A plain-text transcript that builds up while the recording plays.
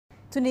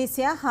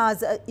Tunisia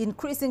has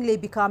increasingly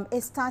become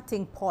a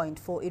starting point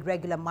for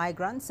irregular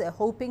migrants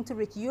hoping to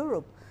reach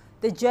Europe.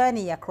 The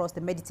journey across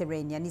the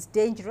Mediterranean is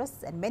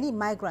dangerous and many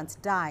migrants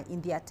die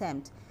in the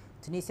attempt.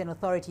 Tunisian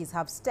authorities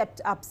have stepped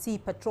up sea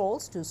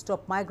patrols to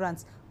stop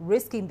migrants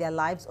risking their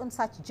lives on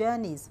such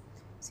journeys.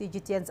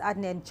 CGTN's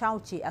Adnan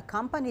Chauchi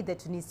accompanied the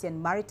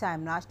Tunisian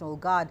Maritime National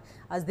Guard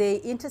as they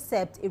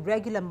intercept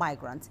irregular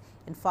migrants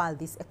and filed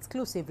this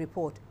exclusive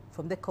report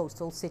from the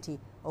coastal city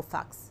of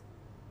Sfax.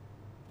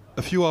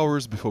 A few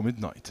hours before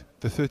midnight,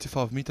 the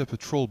 35-meter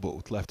patrol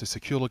boat left a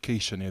secure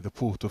location near the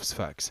port of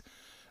Sfax.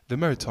 The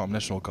Maritime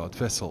National Guard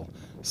vessel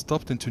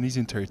stopped in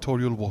Tunisian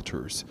territorial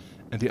waters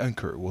and the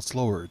anchor was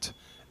lowered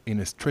in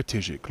a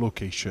strategic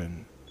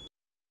location.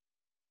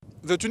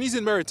 The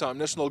Tunisian Maritime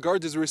National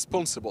Guard is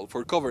responsible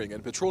for covering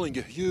and patrolling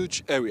a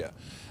huge area.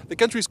 The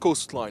country's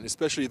coastline,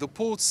 especially the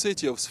port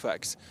city of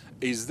Sfax,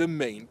 is the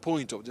main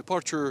point of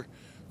departure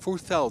for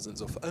thousands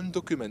of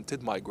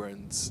undocumented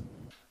migrants.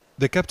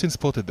 The captain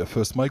spotted the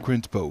first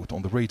migrant boat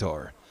on the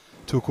radar.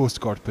 Two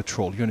Coast Guard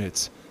patrol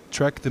units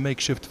tracked the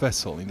makeshift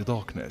vessel in the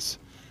darkness.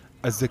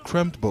 As the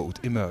cramped boat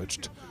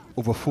emerged,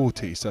 over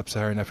 40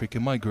 sub-Saharan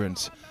African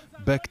migrants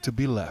begged to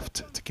be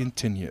left to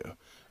continue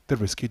the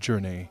risky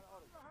journey.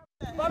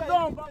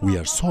 We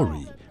are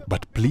sorry,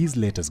 but please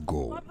let us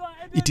go.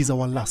 It is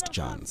our last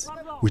chance.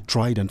 We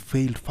tried and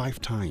failed 5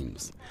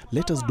 times.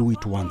 Let us do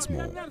it once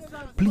more.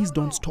 Please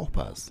don't stop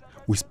us.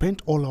 We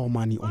spent all our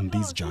money on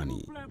this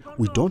journey.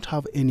 We don't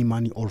have any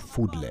money or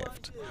food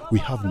left. We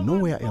have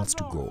nowhere else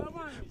to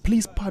go.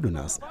 Please pardon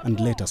us and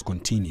let us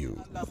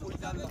continue.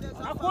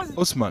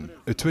 Osman,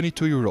 a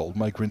 22-year-old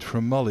migrant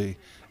from Mali,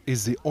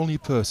 is the only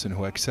person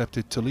who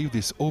accepted to leave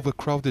this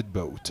overcrowded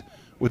boat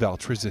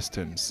without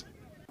resistance.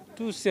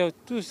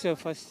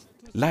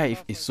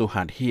 Life is so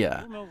hard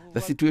here.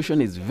 The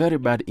situation is very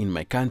bad in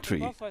my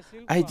country.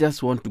 I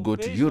just want to go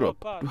to Europe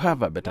to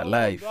have a better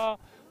life.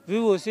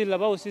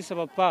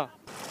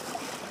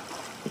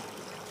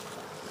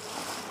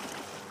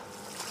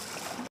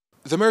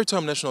 The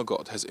Maritime National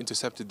Guard has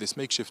intercepted this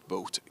makeshift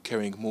boat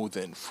carrying more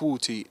than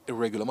 40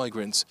 irregular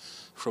migrants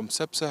from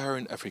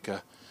sub-Saharan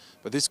Africa,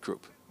 but this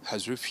group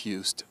has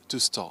refused to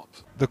stop.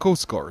 The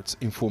Coast Guards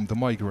informed the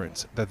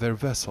migrants that their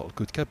vessel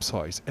could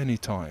capsize any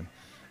time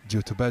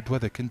due to bad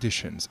weather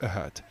conditions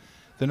ahead.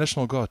 The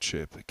National Guard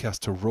ship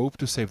cast a rope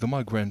to save the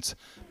migrants,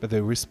 but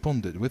they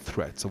responded with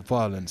threats of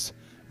violence,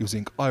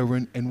 using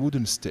iron and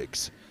wooden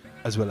sticks,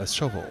 as well as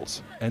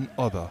shovels and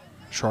other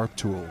sharp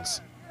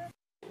tools.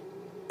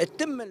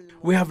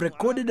 We have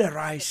recorded a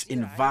rise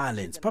in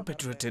violence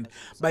perpetrated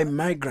by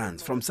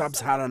migrants from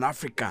sub-Saharan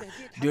Africa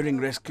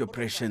during rescue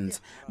operations.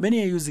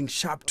 Many are using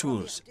sharp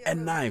tools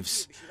and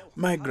knives.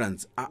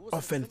 Migrants are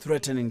often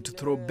threatening to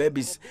throw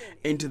babies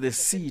into the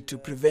sea to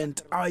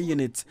prevent our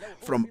units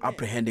from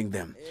apprehending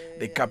them.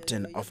 The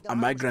captain of a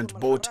migrant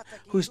boat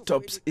who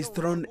stops is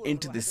thrown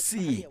into the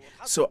sea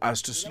so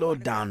as to slow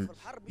down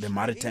the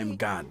maritime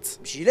guards.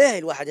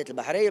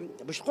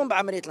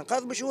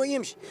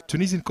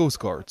 Tunisian Coast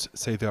Guards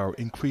say they are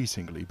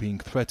increasingly being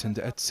threatened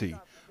at sea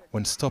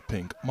when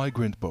stopping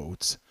migrant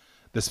boats.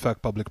 The Sfax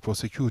Public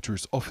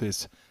Prosecutor's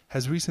Office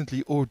has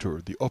recently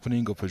ordered the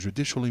opening of a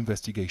judicial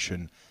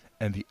investigation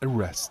and the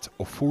arrest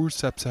of 4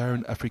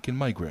 sub-Saharan African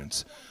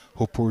migrants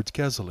who poured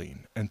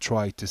gasoline and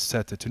tried to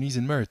set a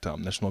Tunisian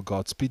Maritime National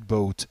Guard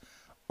speedboat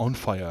on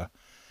fire.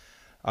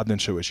 Adnan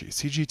Chauchi,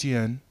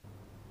 CGTN,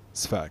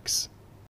 Sfax.